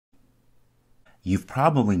You've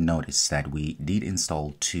probably noticed that we did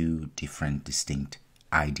install two different distinct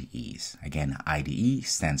IDEs. Again, IDE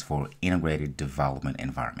stands for Integrated Development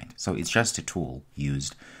Environment. So it's just a tool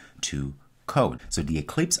used to code. So the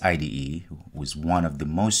Eclipse IDE was one of the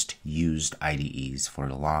most used IDEs for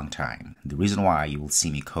a long time. The reason why you will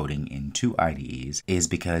see me coding in two IDEs is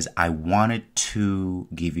because I wanted to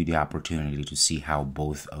give you the opportunity to see how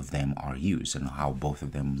both of them are used and how both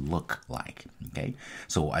of them look like. Okay,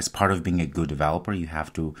 so as part of being a good developer, you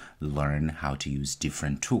have to learn how to use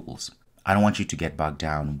different tools. I don't want you to get bogged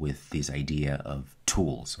down with this idea of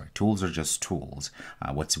tools. Right? Tools are just tools.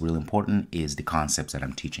 What's really important is the concepts that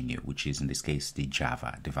I'm teaching you, which is in this case the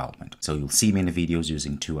Java development. So you'll see me in the videos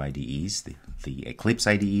using two IDEs, the Eclipse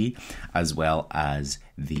IDE as well as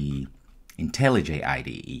the IntelliJ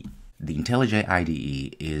IDE. The IntelliJ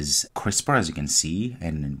IDE is crisper, as you can see,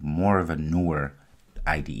 and more of a newer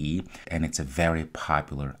IDE, and it's a very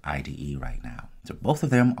popular IDE right now. So both of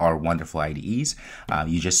them are wonderful IDEs.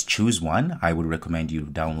 You just choose one. I would recommend you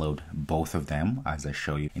download both of them, as I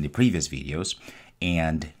show you in the previous videos,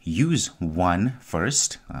 and use one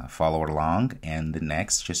first, follow it along, and the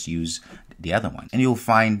next just use the other one. And you'll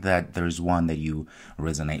find that there's one that you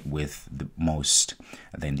resonate with the most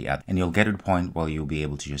than the other. And you'll get to the point where you'll be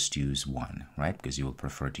able to just use one, right? Because you will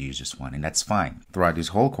prefer to use just one, and that's fine. Throughout this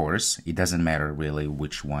whole course, it doesn't matter really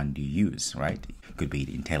which one you use, right? It could be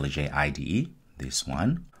the IntelliJ IDE, this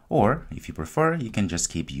one, or if you prefer, you can just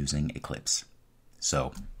keep using Eclipse.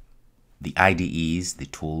 So the IDEs, the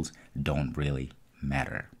tools, don't really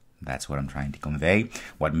matter. That's what I'm trying to convey.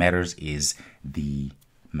 What matters is the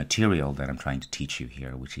material that I'm trying to teach you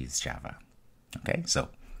here, which is Java. Okay, so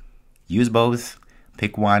use both,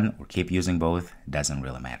 pick one, or keep using both, doesn't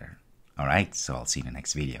really matter. All right, so I'll see you in the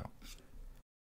next video.